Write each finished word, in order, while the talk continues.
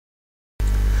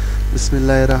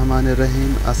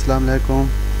बिस्मिल्लाहिर्रहमानिर्रहीम। अस्सलाम वालेकुम।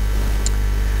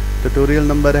 ट्यूटोरियल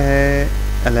नंबर है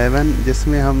 11,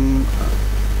 जिसमें हम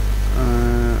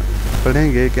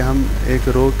पढ़ेंगे कि हम एक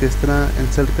रो किस तरह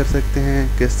इंसर्ट कर सकते हैं,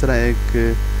 किस तरह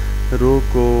एक रो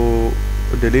को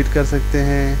डिलीट कर सकते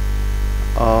हैं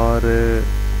और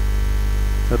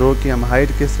रो की हम हाइट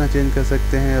किस तरह चेंज कर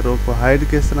सकते हैं, रो को हाइड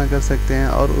किस तरह कर सकते हैं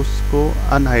और उसको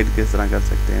अनहाइड किस तरह कर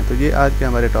सकते हैं। तो ये आज के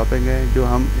हमारे टॉपिक हैं जो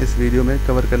हम इस वीडियो में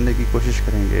कवर करने की कोशिश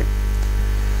करेंगे।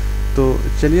 तो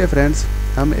चलिए फ्रेंड्स,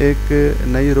 हम एक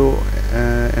नई रो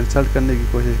इंसर्ट करने की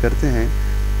कोशिश करते हैं।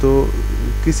 तो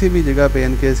किसी भी जगह पे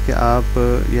इन केस के आप,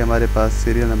 ये हमारे पास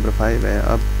सीरियल नंबर 5 है,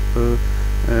 अब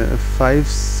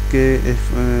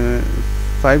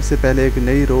 5 से पहले एक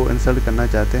नई रो इंसर्ट करना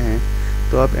चाहते हैं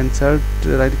तो आप इंसर्ट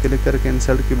राइट क्लिक करके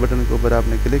इंसर्ट के बटन के ऊपर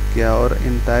आपने क्लिक किया और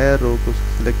इंटायर रो को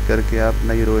सिलेक्ट करके आप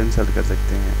नई रो इंसर्ट कर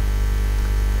सकते हैं।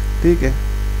 ठीक है।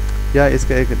 या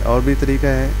इसका एक और भी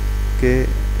तरीका है कि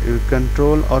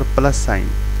कंट्रोल और प्लस साइन,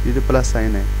 ये जो प्लस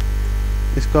साइन है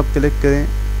इसको आप क्लिक करें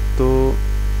तो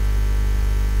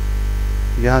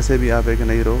यहाँ से भी आप एक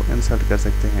नई रो इंसर्ट कर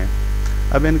सकते हैं।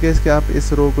 अब इन केस के आप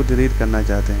इस रो को डिलीट करना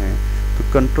चाहते हैं तो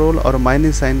कंट्रोल और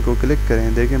माइनस साइन को क्लिक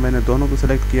करें। देखिए मैंने दोनों को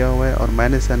सिलेक्ट किया हुआ है और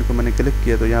माइनस साइन को मैंने क्लिक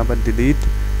किया तो यहाँ पर डिलीट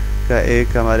का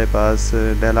एक हमारे पास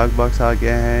डायलॉग बॉक्स आ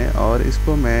गया है और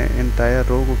इसको मैं इंटायर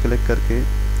रो को क्लिक करके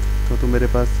तो मेरे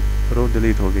पास रो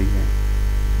डिलीट हो गई है।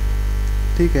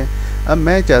 ठीक है। अब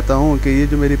मैं चाहता हूँ कि ये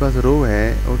जो मेरे पास रो है,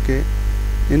 ओके,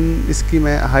 इसकी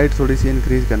मैं हाइट थोड़ी सी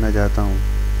इंक्रीज़ करना चाहता हूँ।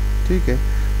 ठीक है।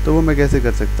 तो वो मैं कैसे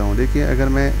कर सकता हूँ? देखिए, अगर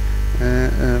मैं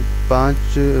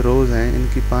 5 रोज़ हैं,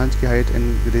 इनकी 5 की हाइट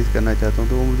इंक्रीज़ करना चाहता हूँ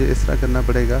तो वो मुझे इस तरह करना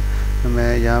पड़ेगा।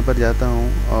 मैं यहाँ पर जाता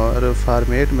हूँ और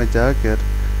फॉर्मेट में जाकर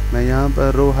मैं यहाँ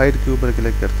पर रो हाइट के ऊपर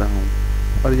क्लिक करता हूँ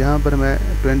और यहाँ पर मैं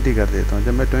 20 कर देता हूँ।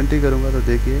 जब मैं 20 करूँगा तो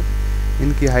देखिए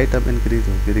इनकी हाइट अब इंक्रीज़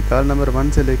होगी। रिकॉर्ड नंबर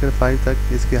 1 से लेकर 5 तक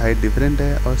इसकी हाइट डिफरेंट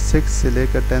है और 6 से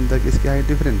लेकर 10 तक इसकी हाइट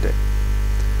डिफरेंट है।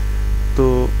 तो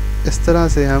इस तरह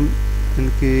से हम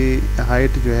इनकी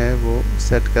हाइट जो है वो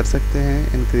सेट कर सकते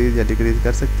हैं, इंक्रीज़ या डिक्रीज़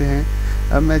कर सकते हैं।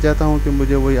 अब मैं चाहता हूँ कि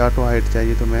मुझे वही ऑटो हाइट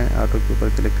चाहिए तो मैं ऑटो के ऊपर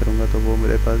क्लिक करूँगा तो वो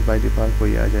मेरे पास बाय डिफ़ॉल्ट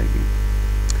वही आ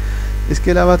जाएगी।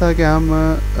 इसके अलावा था कि हम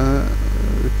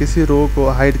किसी रो को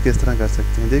हाइड किस तरह कर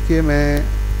सकते हैं। देखिए, मैं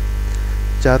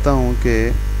चाहता हूँ कि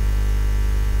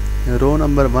रो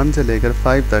नंबर 1 से लेकर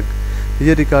 5 तक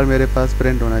ये रिकॉर्ड मेरे पास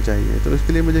प्रिंट होना चाहिए। तो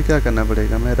इसके लिए मुझे क्या करना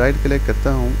पड़ेगा? मैं राइट क्लिक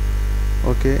करता हूँ,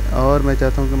 ओके, और मैं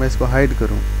चाहता हूँ कि मैं इसको हाइड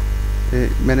करूँ।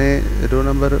 मैंने रो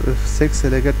नंबर 6 से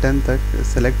लेकर 10 तक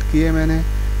सेलेक्ट किए मैंने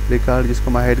रिकॉर्ड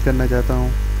जिसको मैं हाइड करना चाहता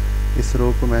हूँ। इस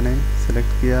रो को मैंने सेलेक्ट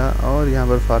किया और यहाँ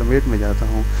पर फॉर्मेट में जाता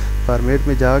हूँ। फॉर्मेट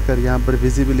में जाकर यहाँ पर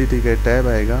विजिबिलिटी का टैब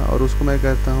आएगा और उसको मैं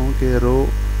कहता हूँ कि रो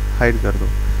हाइड कर दो।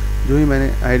 जो ही मैंने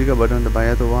हाइड का बटन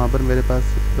दबाया तो वहाँ पर मेरे पास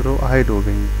रो हाइड हो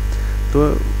गई। तो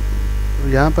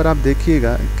यहाँ पर आप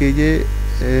देखिएगा कि ये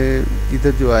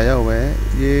इधर जो आया हुआ है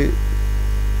ये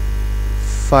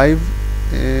 5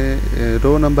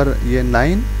 रो नंबर ये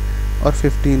 9 और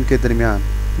 15 के दरमियान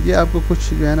ये आपको कुछ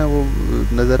जो है ना वो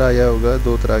नज़र आया होगा,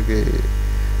 2 तरह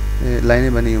के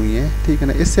लाइनें बनी हुई हैं। ठीक है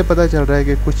ना। इससे पता चल रहा है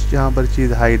कि कुछ यहाँ पर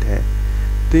चीज़ हाइड है।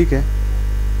 ठीक है।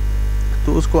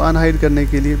 तो उसको अनहाइड करने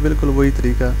के लिए बिल्कुल वही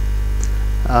तरीका,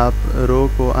 आप रो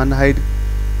को अनहाइड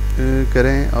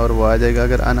करें और वो आ जाएगा।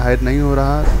 अगर अनहाइड नहीं हो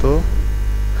रहा तो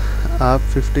आप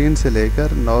 15 से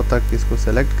लेकर 9 तक इसको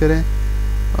सेलेक्ट करें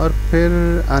और फिर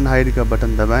अनहाइड का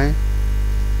बटन दबाएं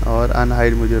और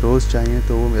अनहाइड मुझे रोज़ चाहिए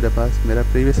तो वो मेरे पास मेरा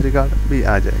प्रीवियस रिकॉर्ड भी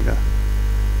आ जाएगा।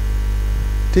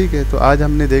 ठीक है। तो आज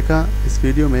हमने देखा इस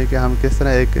वीडियो में कि हम किस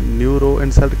तरह एक न्यू रो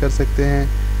इंसर्ट कर सकते हैं,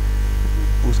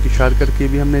 उसकी शॉर्टकट की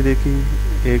भी हमने देखी।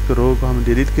 एक रो को हम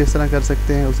डिलीट किस तरह कर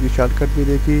सकते हैं उसकी शॉर्टकट भी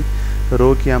देखी।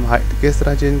 रो की हम हाइट किस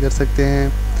तरह चेंज कर सकते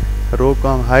हैं, रो को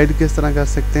हम हाइड किस तरह कर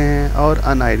सकते हैं और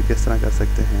अनहाइड किस तरह कर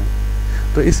सकते हैं।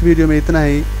 तो इस वीडियो में इतना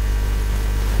ही।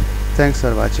 Thanks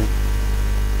for watching.